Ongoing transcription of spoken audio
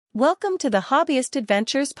Welcome to the Hobbyist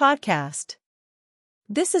Adventures podcast.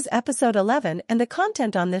 This is episode 11 and the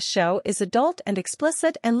content on this show is adult and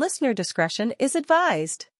explicit and listener discretion is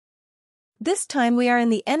advised. This time we are in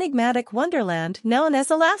the enigmatic wonderland known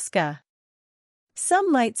as Alaska.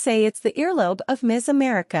 Some might say it's the earlobe of Ms.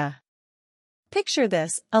 America. Picture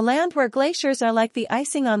this, a land where glaciers are like the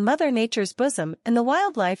icing on Mother Nature's bosom and the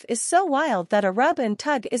wildlife is so wild that a rub and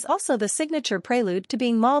tug is also the signature prelude to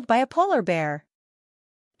being mauled by a polar bear.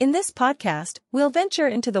 In this podcast, we'll venture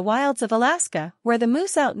into the wilds of Alaska, where the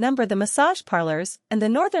moose outnumber the massage parlors, and the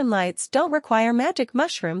northern lights don't require magic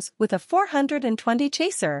mushrooms with a 420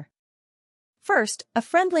 chaser. First, a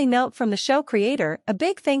friendly note from the show creator, a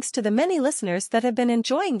big thanks to the many listeners that have been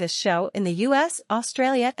enjoying this show in the US,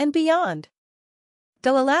 Australia, and beyond.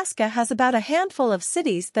 Though Alaska has about a handful of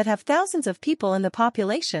cities that have thousands of people in the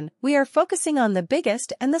population, we are focusing on the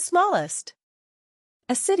biggest and the smallest.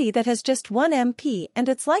 A city that has just one MP and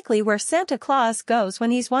it's likely where Santa Claus goes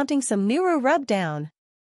when he's wanting some Nuru rub-down.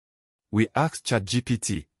 We asked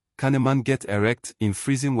ChatGPT, can a man get erect in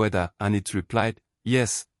freezing weather, and it replied,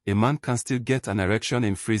 yes, a man can still get an erection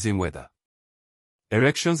in freezing weather.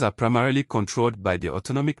 Erections are primarily controlled by the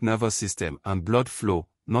autonomic nervous system and blood flow,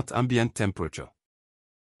 not ambient temperature.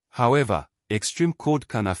 However, extreme cold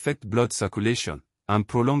can affect blood circulation, and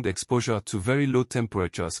prolonged exposure to very low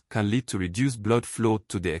temperatures can lead to reduced blood flow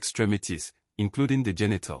to the extremities, including the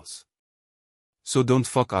genitals. So don't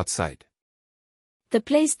fuck outside. The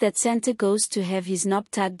place that Santa goes to have his knob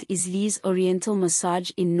tugged is Lee's Oriental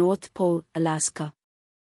Massage in North Pole, Alaska.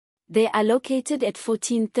 They are located at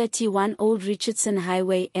 1431 Old Richardson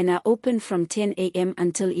Highway and are open from 10 a.m.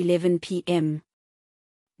 until 11 p.m.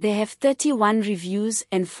 They have 31 reviews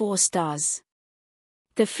and 4 stars.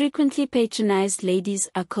 The frequently patronized ladies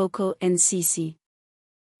are Coco and Cece.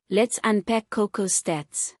 Let's unpack Coco's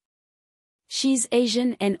stats. She's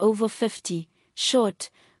Asian and over 50, short,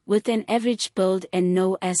 with an average build and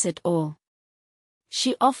no ass at all.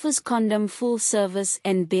 She offers condom full service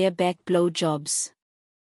and bareback blowjobs.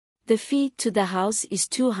 The fee to the house is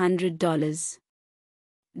 $200.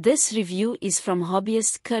 This review is from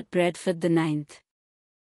hobbyist Kurt Bradford IX.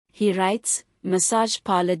 He writes, massage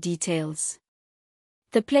parlor details.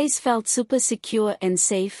 The place felt super secure and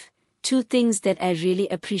safe, 2 things that I really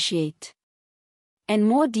appreciate. And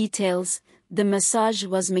more details, the massage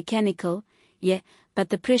was mechanical, yeah, but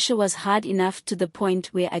the pressure was hard enough to the point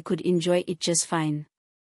where I could enjoy it just fine.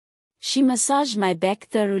 She massaged my back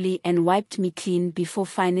thoroughly and wiped me clean before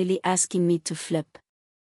finally asking me to flip.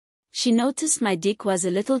 She noticed my dick was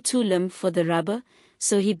a little too limp for the rubber,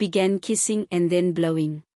 so he began kissing and then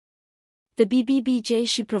blowing. The BBBJ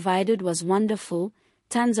she provided was wonderful,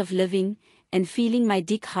 tons of living, and feeling my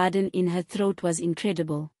dick harden in her throat was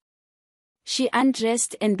incredible. She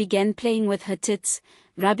undressed and began playing with her tits,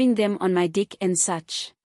 rubbing them on my dick and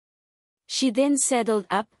such. She then saddled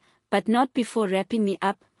up, but not before wrapping me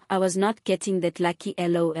up. I was not getting that lucky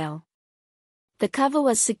LOL. The cover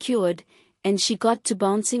was secured, and she got to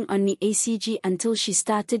bouncing on me ACG until she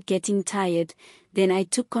started getting tired, then I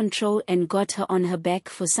took control and got her on her back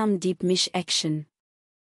for some deep mish action.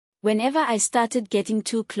 Whenever I started getting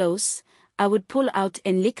too close, I would pull out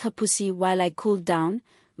and lick her pussy while I cooled down,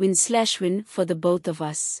 win/win for the both of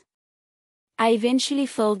us. I eventually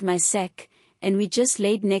filled my sack, and we just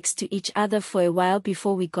laid next to each other for a while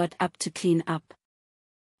before we got up to clean up.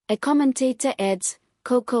 A commentator adds,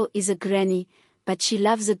 Coco is a granny, but she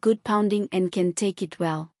loves a good pounding and can take it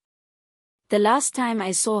well. The last time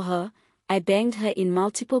I saw her, I banged her in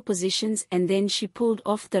multiple positions and then she pulled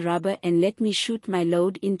off the rubber and let me shoot my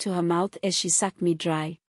load into her mouth as she sucked me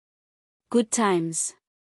dry. Good times.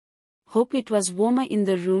 Hope it was warmer in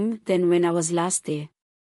the room than when I was last there.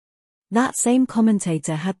 That same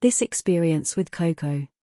commentator had this experience with Coco.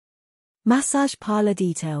 Massage parlor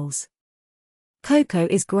details. Coco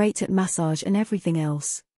is great at massage and everything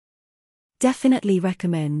else. Definitely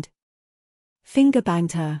recommend. Finger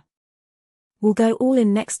banged her. We'll go all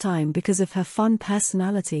in next time because of her fun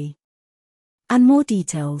personality. And more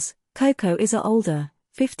details, Coco is a older,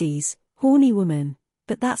 50s, horny woman,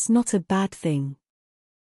 but that's not a bad thing.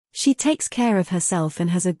 She takes care of herself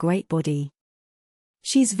and has a great body.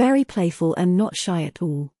 She's very playful and not shy at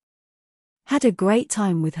all. Had a great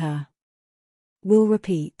time with her. Will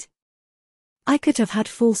repeat. I could have had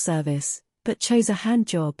full service, but chose a hand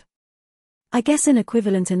job. I guess an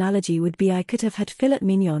equivalent analogy would be I could have had filet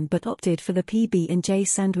mignon but opted for the PB&J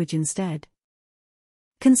sandwich instead.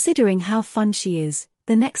 Considering how fun she is,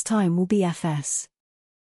 the next time will be FS.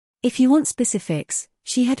 If you want specifics,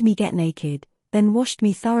 she had me get naked, then washed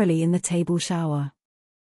me thoroughly in the table shower.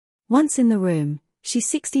 Once in the room, She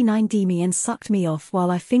 69'd me and sucked me off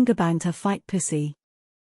while I fingerbanged her fight pussy.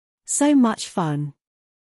 So much fun.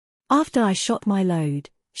 After I shot my load,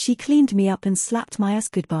 she cleaned me up and slapped my ass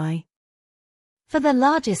goodbye. For the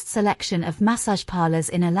largest selection of massage parlors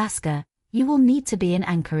in Alaska, you will need to be in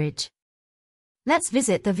Anchorage. Let's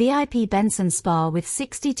visit the VIP Benson Spa with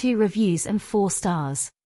 62 reviews and 4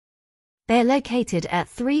 stars. They're located at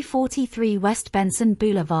 343 West Benson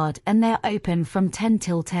Boulevard and they're open from 10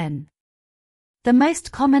 till 10. The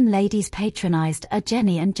most common ladies patronized are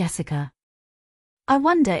Jenny and Jessica. I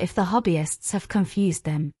wonder if the hobbyists have confused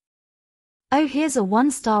them. Oh, here's a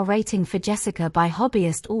 1-star rating for Jessica by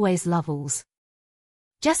Hobbyist Always Lovells.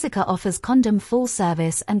 Jessica offers condom full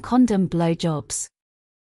service and condom blow jobs.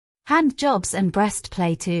 Hand jobs and breast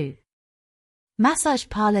play too. Massage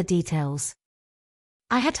parlor details.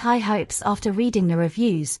 I had high hopes after reading the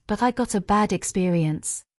reviews, but I got a bad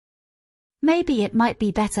experience. Maybe it might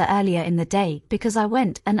be better earlier in the day because I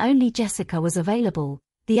went and only Jessica was available.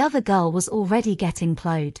 The other girl was already getting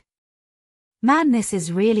plowed. Man, this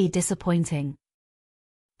is really disappointing.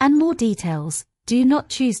 And more details, do not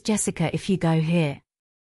choose Jessica if you go here.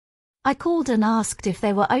 I called and asked if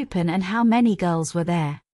they were open and how many girls were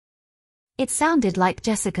there. It sounded like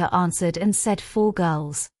Jessica answered and said 4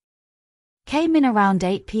 girls. Came in around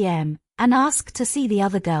 8 p.m. and asked to see the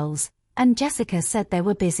other girls, and Jessica said they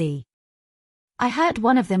were busy. I heard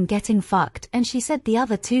one of them getting fucked and she said the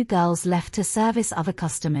other 2 girls left to service other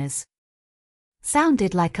customers.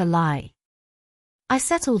 Sounded like a lie. I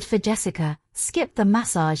settled for Jessica, skipped the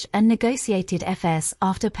massage and negotiated FS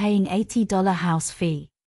after paying $80 house fee.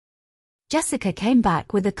 Jessica came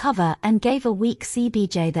back with a cover and gave a weak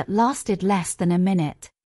CBJ that lasted less than a minute.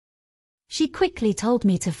 She quickly told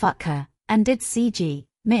me to fuck her, and did CG,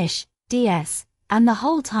 Mish, DS, and the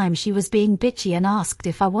whole time she was being bitchy and asked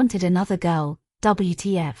if I wanted another girl,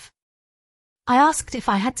 WTF. I asked if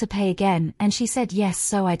I had to pay again and she said yes,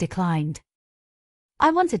 so I declined.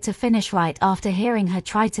 I wanted to finish right after hearing her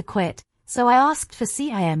try to quit, so I asked for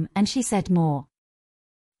CIM and she said more.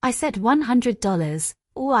 I said $100,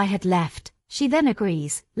 all I had left. She then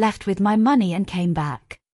agrees, left with my money and came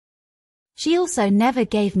back. She also never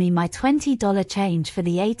gave me my $20 change for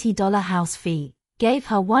the $80 house fee, gave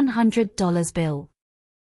her $100 bill.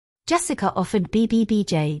 Jessica offered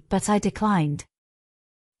BBBJ but I declined.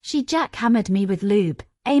 She jackhammered me with lube,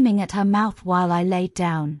 aiming at her mouth while I laid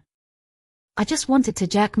down. I just wanted to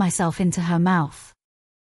jerk myself into her mouth.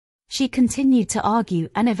 She continued to argue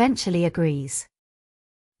and eventually agrees.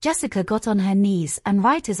 Jessica got on her knees and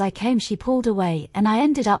right as I came she pulled away and I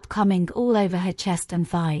ended up coming all over her chest and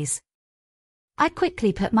thighs. I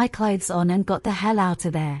quickly put my clothes on and got the hell out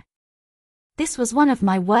of there. This was one of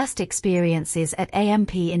my worst experiences at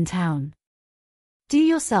AMP in town. Do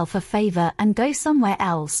yourself a favor and go somewhere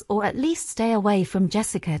else or at least stay away from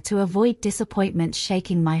Jessica to avoid disappointment.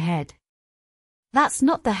 Shaking my head. That's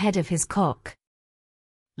not the head of his cock.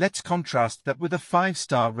 Let's contrast that with a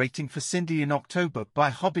 5-star rating for Cindy in October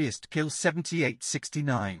by Hobbyist Kill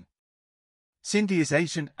 7869. Cindy is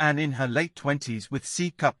Asian and in her late 20s with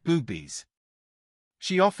C-cup boobies.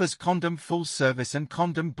 She offers condom full service and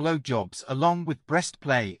condom blowjobs along with breast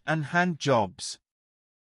play and hand jobs.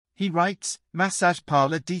 He writes, massage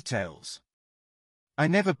parlor details. I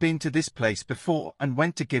never been to this place before and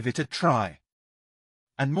went to give it a try.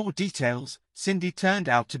 And more details, Cindy turned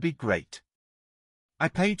out to be great. I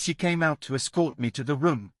paid, she came out to escort me to the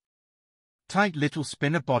room. Tight little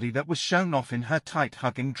spinner body that was shown off in her tight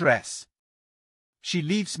hugging dress. She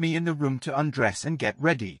leaves me in the room to undress and get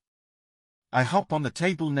ready. I hop on the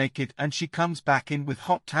table naked and she comes back in with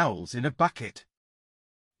hot towels in a bucket.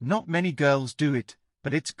 Not many girls do it,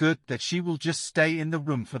 but it's good that she will just stay in the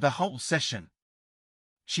room for the whole session.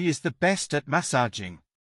 She is the best at massaging.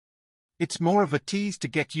 It's more of a tease to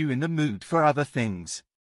get you in the mood for other things.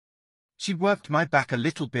 She worked my back a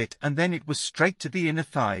little bit and then it was straight to the inner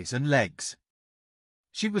thighs and legs.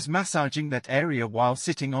 She was massaging that area while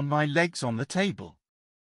sitting on my legs on the table.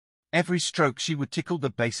 Every stroke she would tickle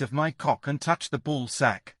the base of my cock and touch the ball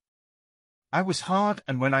sack. I was hard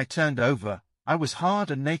and when I turned over, I was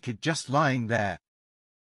hard and naked just lying there.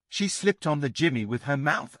 She slipped on the jimmy with her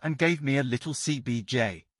mouth and gave me a little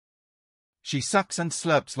CBJ. She sucks and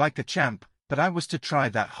slurps like a champ, but I was to try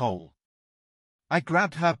that hole. I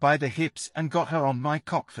grabbed her by the hips and got her on my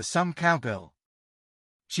cock for some cowgirl.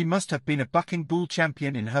 She must have been a bucking bull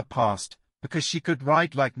champion in her past, because she could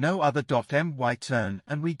ride like no other. My turn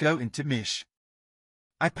and we go into mish.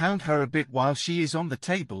 I pound her a bit while she is on the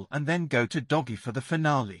table and then go to doggy for the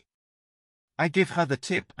finale. I give her the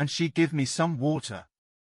tip and she give me some water.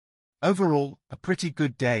 Overall, a pretty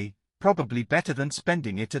good day, probably better than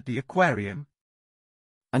spending it at the aquarium.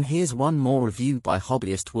 And here's one more review by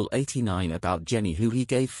Hobbyist Will 89 about Jenny, who he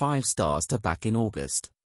gave 5 stars to back in August.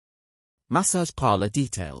 Massage parlor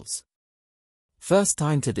details. First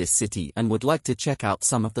time to this city and would like to check out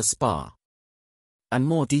some of the spa. And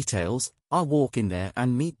more details, I'll walk in there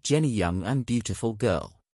and meet Jenny, young and beautiful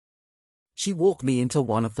girl. She walked me into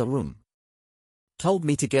one of the room. Told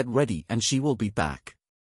me to get ready and she will be back.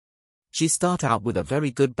 She start out with a very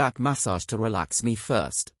good back massage to relax me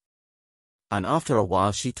first. And after a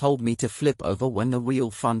while she told me to flip over when the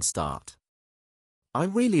real fun start. I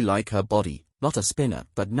really like her body, not a spinner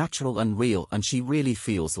but natural and real, and she really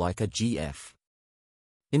feels like a GF.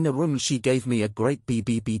 In the room she gave me a great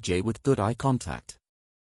BBBJ with good eye contact.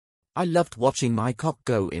 I loved watching my cock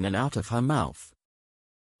go in and out of her mouth.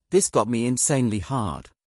 This got me insanely hard.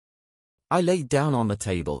 I laid down on the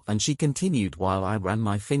table and she continued while I ran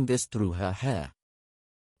my fingers through her hair.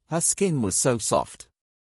 Her skin was so soft.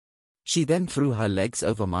 She then threw her legs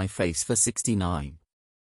over my face for 69.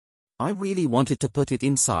 I really wanted to put it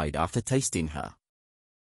inside after tasting her.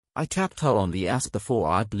 I tapped her on the ass before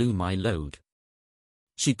I blew my load.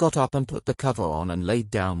 She got up and put the cover on and laid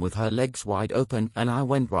down with her legs wide open, and I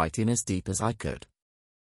went right in as deep as I could.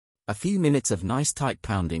 A few minutes of nice tight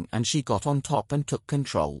pounding and she got on top and took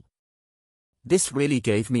control. This really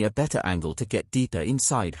gave me a better angle to get deeper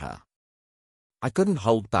inside her. I couldn't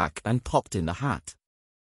hold back and popped in the hat.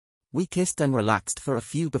 We kissed and relaxed for a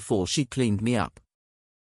few before she cleaned me up.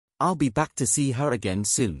 I'll be back to see her again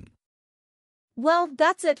soon. Well,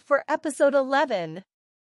 that's it for episode 11.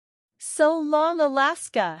 So long,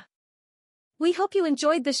 Alaska. We hope you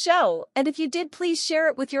enjoyed the show, and if you did, please share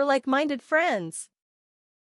it with your like-minded friends.